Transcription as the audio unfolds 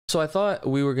So I thought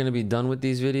we were going to be done with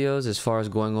these videos as far as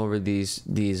going over these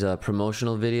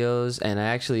promotional videos, and I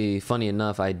actually, funny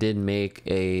enough, I did make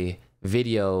a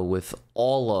video with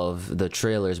all of the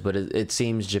trailers, but it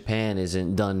seems Japan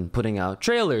isn't done putting out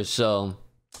trailers, so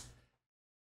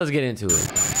let's get into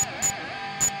it.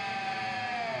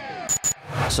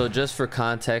 So just for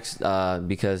context,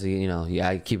 because you know,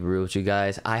 I keep it real with you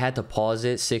guys, I had to pause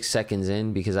it 6 seconds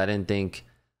in because I didn't think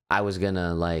I was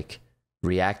gonna like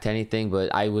react to anything,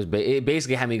 but it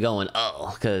basically had me going,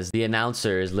 oh, because the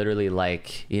announcer is literally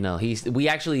like, you know, we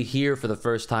actually hear for the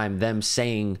first time them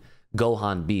saying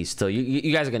Gohan Beast. So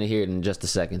you guys are gonna hear it in just a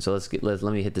second. So let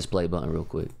me hit this play button real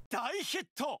quick.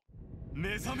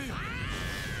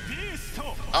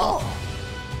 Oh.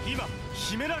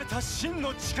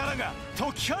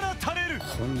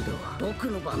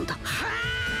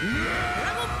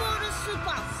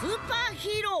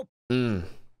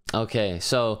 Okay,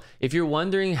 so if you're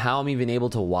wondering how I'm even able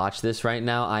to watch this right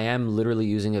now, I am literally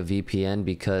using a VPN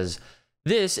because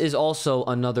this is also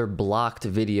another blocked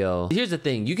video. Here's the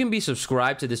thing, you can be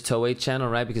subscribed to this Toei channel,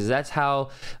 right? Because that's how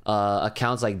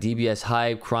accounts like DBS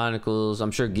Hype, Chronicles,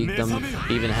 I'm sure Geekdom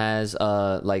even has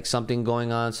like something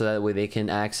going on so that way they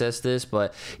can access this.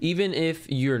 But even if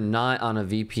you're not on a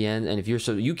VPN, and if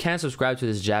you can subscribe to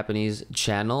this Japanese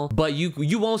channel, but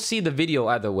you won't see the video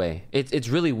either way. It's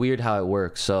really weird how it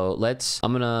works. So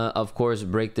I'm gonna of course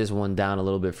break this one down a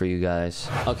little bit for you guys.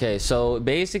 Okay, so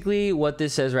basically what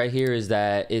this says right here is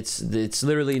that it's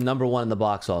literally #1 in the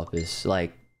box office,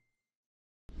 like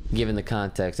given the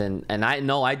context, and I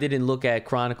know I didn't look at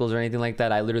Chronicles or anything like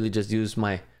that. I literally just used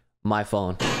my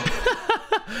phone.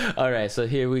 All right, so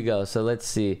here we go. So let's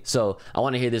see. So I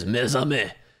want to hear this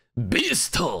Mezame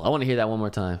Beasto. I want to hear that one more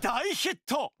time.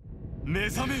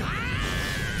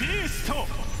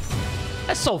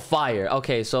 That's so fire.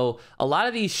 Okay, so a lot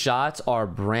of these shots are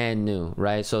brand new,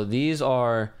 right? So these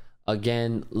are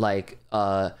again like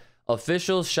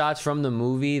official shots from the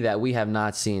movie that we have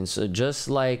not seen. So just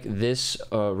like this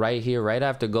right here, right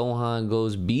after Gohan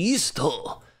goes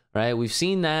Beasto, right? We've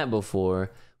seen that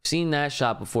before. We've seen that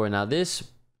shot before. Now this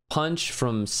punch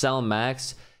from Cell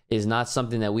Max is not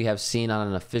something that we have seen on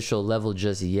an official level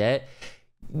just yet.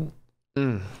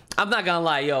 I'm not gonna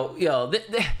lie,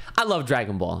 I love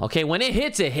Dragon Ball, okay? When it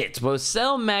hits, bro.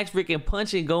 Cell Max freaking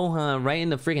punching Gohan right in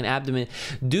the freaking abdomen.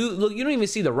 Dude, look, you don't even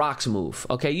see the rocks move,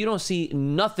 okay? You don't see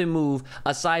nothing move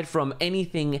aside from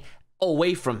anything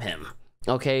away from him,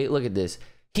 okay? Look at this.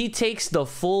 He takes the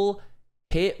full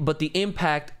hit, but the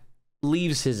impact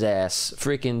leaves his ass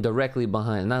freaking directly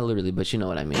behind. Not literally, but you know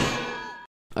what I mean.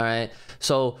 All right,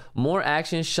 so more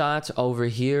action shots over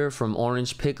here from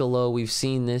Orange Piccolo. We've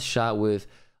seen this shot with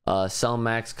Cell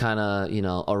Max kind of, you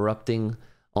know, erupting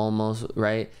almost,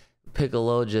 right?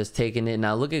 Piccolo just taking it.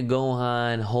 Now look at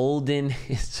Gohan holding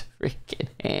his freaking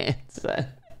hands.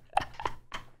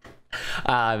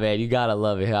 Ah, man, you gotta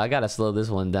love it. I gotta slow this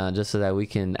one down just so that we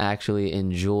can actually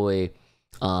enjoy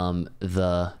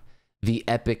the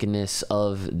epicness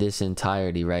of this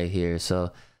entirety right here.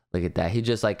 So look at that. He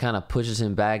just like kind of pushes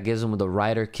him back, gives him with a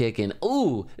rider kick, and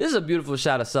ooh, this is a beautiful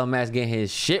shot of Cell Max getting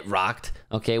his shit rocked.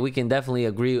 Okay, we can definitely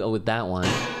agree with that one.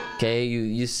 Okay,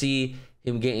 you see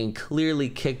him getting clearly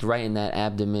kicked right in that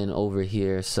abdomen over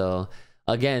here. So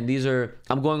again,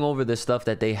 I'm going over the stuff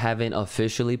that they haven't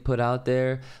officially put out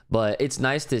there, but it's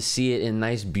nice to see it in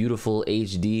nice, beautiful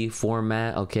HD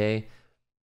format. Okay.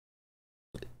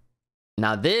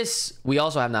 Now this we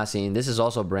also have not seen. This is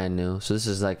also brand new. So this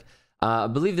is like, I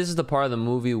believe this is the part of the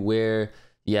movie where,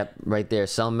 yep, right there,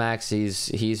 Cell Max,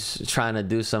 he's trying to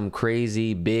do some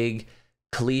crazy big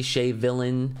cliche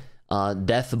villain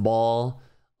death ball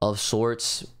of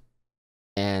sorts,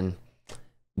 and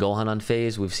Gohan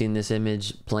unfazed. We've seen this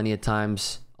image plenty of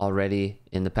times already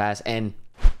in the past, and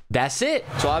that's it.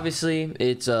 So obviously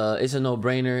it's a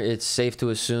no-brainer. It's safe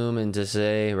to assume and to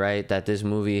say, right, that this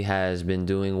movie has been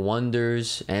doing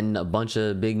wonders and a bunch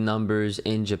of big numbers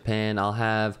in Japan. I'll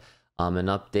have an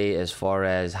update as far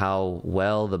as how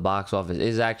well the box office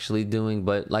is actually doing,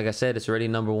 but like I said, it's already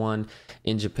 #1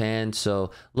 in Japan. So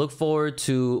look forward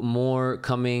to more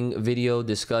coming video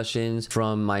discussions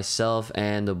from myself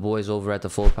and the boys over at the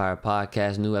Full Power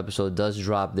Podcast. New episode does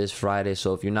drop this Friday,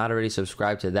 so if you're not already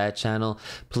subscribed to that channel,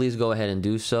 please go ahead and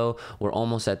do so. We're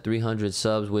almost at 300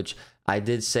 subs, which I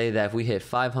did say that if we hit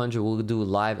 500, we'll do a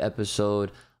live episode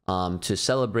to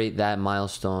celebrate that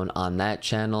milestone on that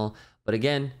channel. But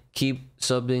again, keep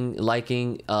subbing,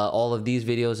 liking all of these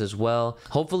videos as well.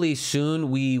 Hopefully soon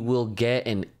we will get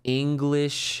an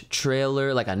English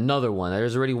trailer, like another one.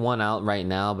 There's already one out right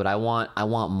now, but I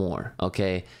want more,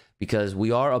 okay? Because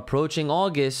we are approaching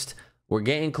August. we're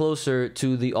getting closer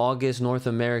to the August North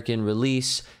American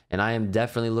release, and I am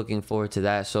definitely looking forward to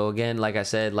that. So again, like I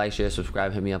said, like, share,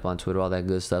 subscribe, hit me up on Twitter, all that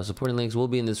good stuff. Supporting links will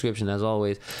be in the description as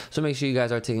always. So make sure you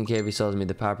guys are taking care of yourselves. May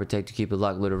the power protect you. Keep it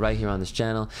locked, little right here on this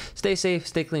channel. Stay safe,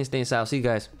 stay clean, stay inside. I'll see you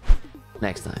guys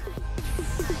next time.